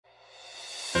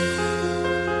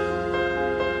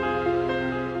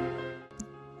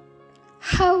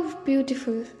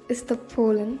beautiful is the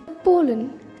pollen. The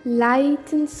pollen,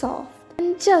 light and soft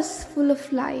and just full of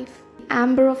life. The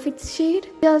amber of its shade,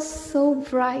 just so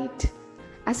bright,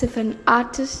 as if an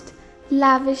artist,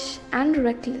 lavish and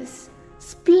reckless,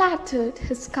 splattered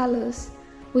his colors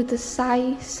with a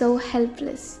sigh so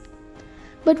helpless.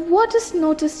 But what is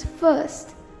noticed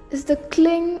first is the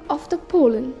cling of the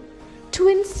pollen to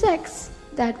insects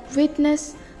that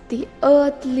witness the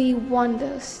earthly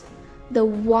wonders, the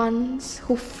ones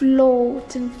who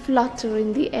float and flutter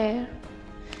in the air.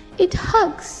 It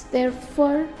hugs their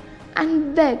fur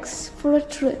and begs for a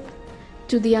trip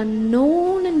to the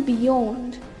unknown and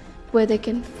beyond, where they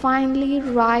can finally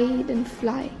ride and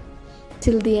fly,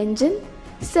 till the engine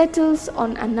settles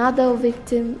on another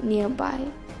victim nearby,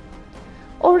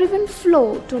 or even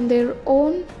float on their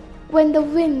own when the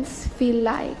winds feel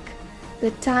like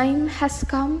the time has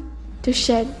come to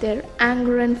shed their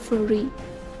anger and fury.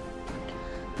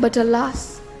 But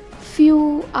alas,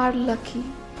 few are lucky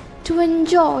to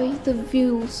enjoy the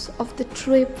views of the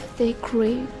trip they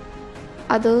crave.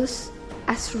 Others,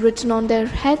 as written on their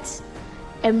heads,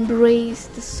 embrace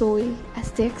the soil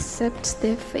as they accept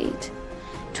their fate,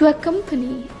 to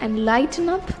accompany and lighten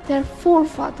up their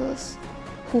forefathers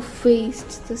who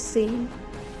faced the same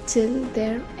till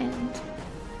their end.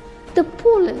 The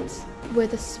pollens, where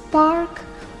the spark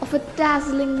of a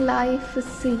dazzling life is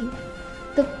seen,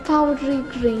 the powdery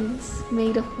grains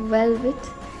made of velvet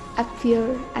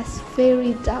appear as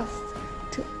fairy dust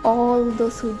to all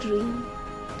those who dream.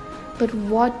 But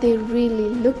what they really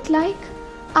looked like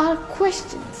are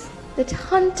questions that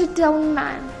hunted down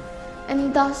man,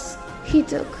 and thus he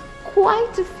took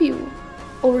quite a few,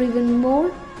 or even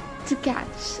more, to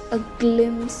catch a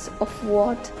glimpse of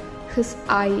what his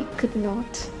eye could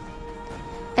not.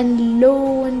 And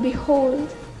lo and behold,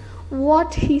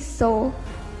 what he saw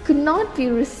could not be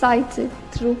recited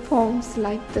through poems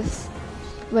like this,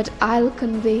 but I'll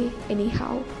convey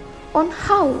anyhow, on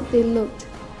how they looked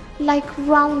like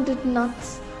rounded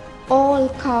nuts, all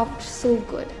carved so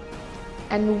good.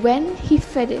 And when he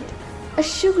fed it a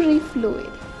sugary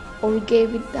fluid, or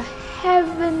gave it the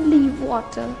heavenly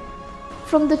water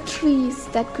from the trees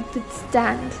that could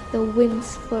withstand the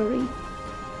wind's fury,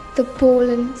 the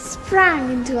pollen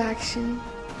sprang into action,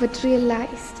 but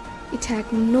realized it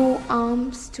had no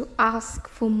arms to ask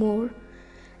for more.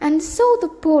 And so the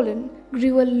pollen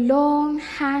grew a long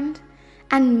hand,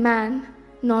 and man,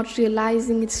 not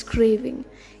realizing its craving,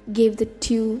 gave the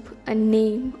tube a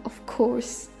name, of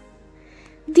course.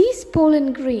 These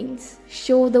pollen grains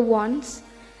show the ones,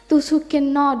 those who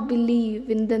cannot believe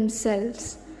in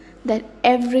themselves, that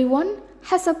everyone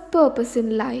has a purpose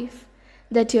in life,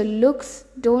 that your looks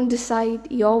don't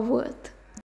decide your worth.